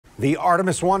The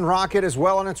Artemis 1 rocket is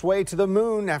well on its way to the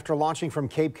moon after launching from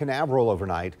Cape Canaveral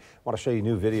overnight. I want to show you a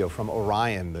new video from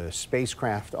Orion, the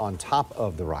spacecraft on top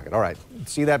of the rocket. All right,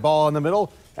 see that ball in the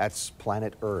middle? That's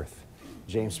planet Earth.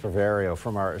 James Spavero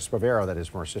from our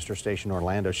sister station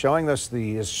Orlando, showing us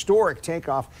the historic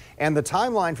takeoff and the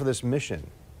timeline for this mission.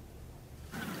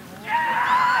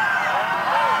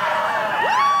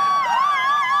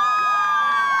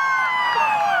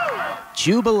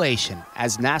 Jubilation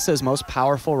as NASA's most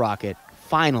powerful rocket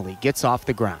finally gets off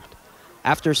the ground.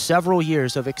 After several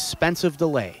years of expensive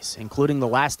delays, including the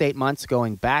last 8 months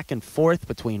going back and forth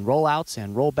between rollouts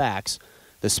and rollbacks,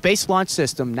 the Space Launch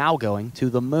System now going to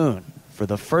the moon for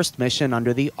the first mission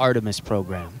under the Artemis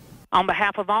program. On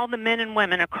behalf of all the men and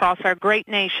women across our great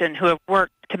nation who have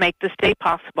worked to make this day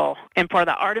possible, and for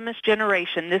the Artemis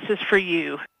generation, this is for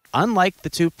you. Unlike the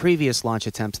two previous launch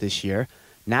attempts this year,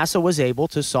 NASA was able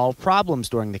to solve problems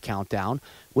during the countdown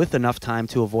with enough time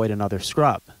to avoid another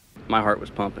scrub. My heart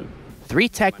was pumping. 3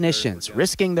 technicians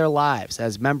risking their lives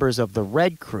as members of the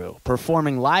Red Crew,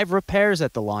 performing live repairs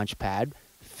at the launch pad,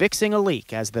 fixing a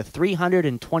leak as the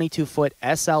 322-foot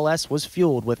SLS was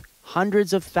fueled with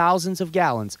hundreds of thousands of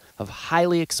gallons of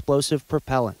highly explosive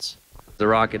propellants. The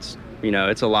rocket's,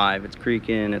 it's alive, it's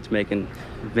creaking, it's making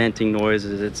venting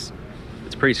noises, it's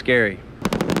pretty scary.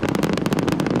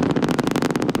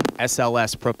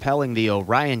 SLS propelling the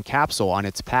Orion capsule on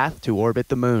its path to orbit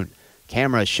the moon.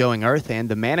 Cameras showing Earth and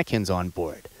the mannequins on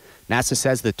board. NASA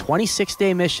says the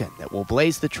 26-day mission that will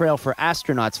blaze the trail for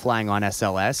astronauts flying on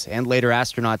SLS and later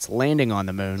astronauts landing on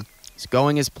the moon is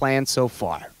going as planned so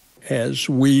far. As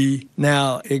we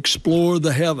now explore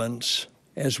the heavens,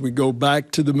 as we go back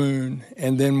to the moon,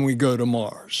 and then we go to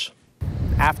Mars.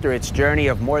 After its journey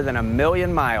of more than 1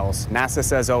 million miles, NASA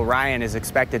says Orion is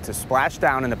expected to splash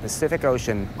down in the Pacific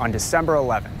Ocean on December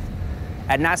 11th.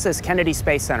 At NASA's Kennedy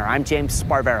Space Center, I'm James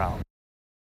Spavero.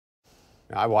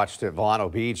 I watched at Volano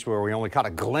Beach where we only caught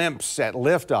a glimpse at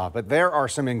liftoff, but there are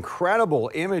some incredible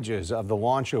images of the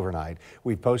launch overnight.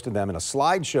 We've posted them in a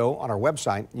slideshow on our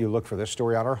website. You look for this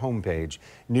story on our homepage,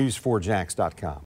 news4jax.com.